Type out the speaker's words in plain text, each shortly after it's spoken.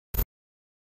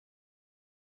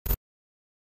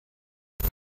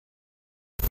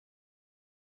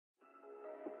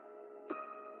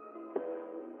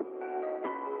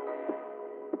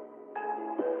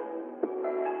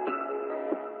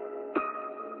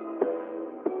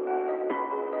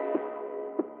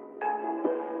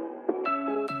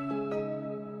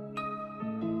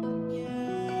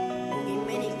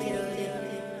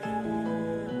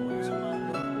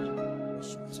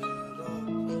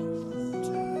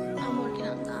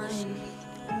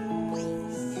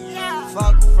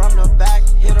Fuck from the back,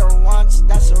 hit her once,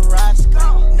 that's a rack.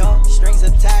 No strings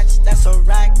attached, that's a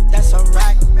rack, that's a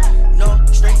rack. No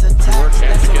strings attached,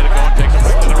 that's a rack.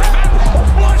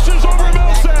 Flushes over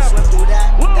Millsap.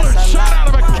 Lillard shot out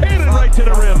of a cannon right to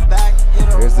the rim.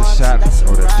 There's the shot,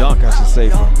 or the dunk, I should say,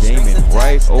 from Damian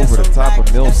right over the top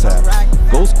of Millsap.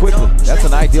 Goes quickly. That's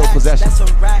an ideal possession.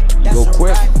 You go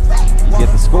quick, you get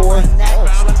the score.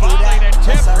 Volley and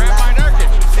tip, grabbed by Nurkic.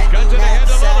 Guns it ahead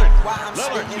to Lillard.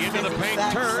 Lillard into the paint,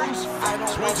 turns,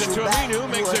 swings it to Aminu,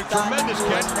 makes a tremendous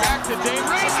catch. Back to Dame,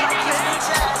 racing in.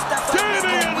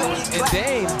 Damian! And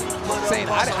Dame saying,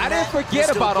 I didn't forget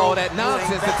about all that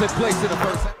nonsense that took place in the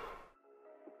first half.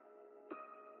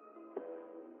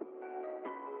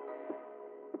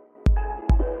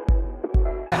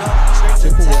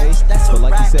 Chip away, but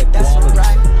like you said, quality.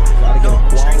 Gotta get a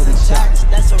quality shot.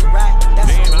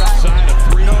 Dame outside the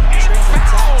three.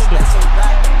 Fouled!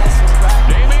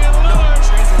 Damian Lillard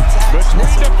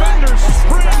between defenders,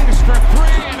 springs for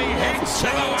three, and he hits to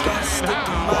the line.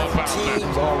 How about that?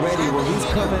 Already where he's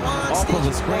coming off of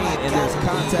a screen and there's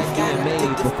contact being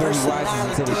made before he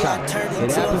rises into the shot.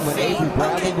 It happened when Avery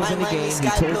Bradley was in the game. He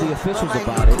told the officials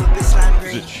about it.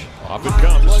 Off it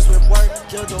comes.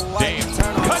 Dame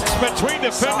cuts between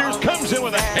defenders, comes in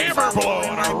with a hammer blow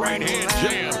and a right-hand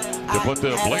jam to put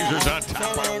the Blazers on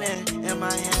top.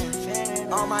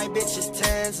 All my bitches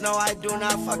tens, no I do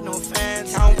not fuck no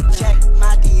fans. I don't check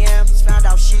my DMs, found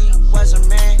out she was a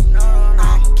man.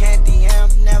 I can't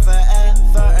DM, never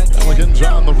ever again. Pelicans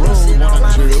on the road, 1-2, and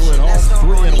all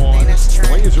 3-1.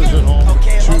 Blazers at home,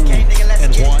 2-1.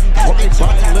 Right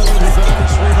by Lillard, who's the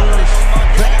nice reverse.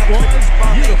 That was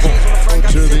beautiful. Go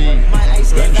to the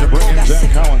bench to bring in Zach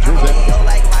Collins. Here's that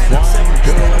flying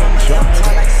good shot.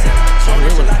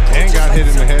 Lillard and got hit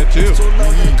in the head too.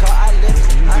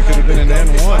 It could have been an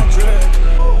N1.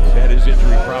 He's had his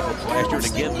injury problems last year and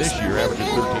again this year, averaging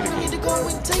 13 a game.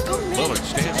 Lillard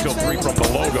standstill three from the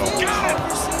logo. Got it!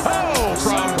 Oh,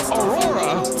 from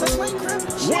Aurora,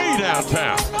 way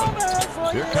downtown.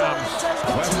 Here comes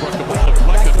Westbrook, the ball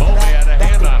deflected home. They had a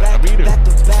hand on it. Aminu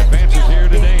advances here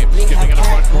to Dame. Skipping in the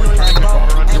front court, trying to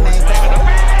corner on George Lang.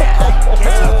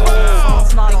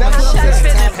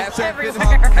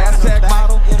 Hashtag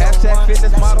model, hashtag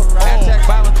fitness model, hashtag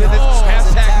violent fitness,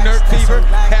 hashtag nerd fever,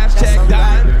 hashtag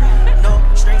dying.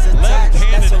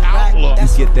 Left-handed outlook. You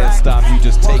get that stop, you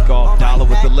just take off. Dollar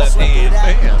with the left hand.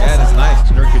 Man, that is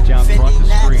nice. Nurkic out front the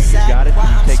screen. He got it. He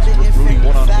takes it with Rudy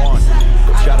one-on-one.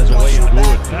 Shot is away and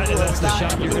good. That's the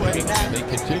shot you're going to get. They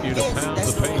continue to pound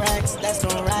the paint.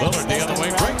 Lillard the other way,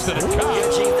 breaks to the cup.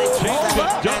 Changes the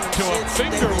dunk to a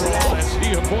finger roll as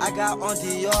he avoids. I got on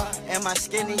Dior and my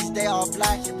skinnies, they all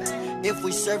black. If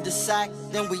we serve the sack,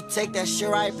 then we take that shit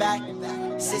right back.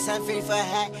 650 for a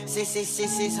hat,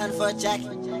 600 for a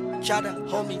jacket. Try to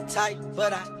hold me tight,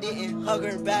 but I didn't hug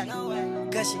her back.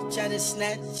 Cause she tryna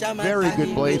snatch on my Very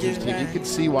good Blazers team. You can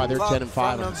see why they're 10-5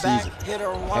 on the season.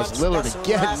 As Lillard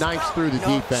again knifes through the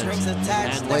defense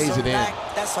and lays it in.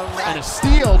 And a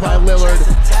steal by Lillard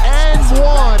and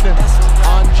one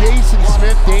on Jason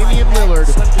Smith. Damian Lillard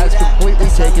has completely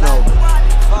taken over.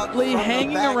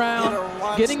 Hanging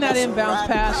around, getting that inbounds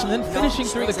pass, and then finishing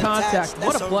through the contact.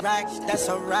 What a block. That's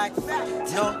a rack.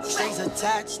 No strings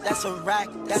attached. That's a rack.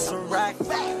 That's a rack.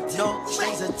 No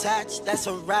strings attached. That's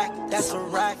a rack. That's a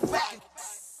rack.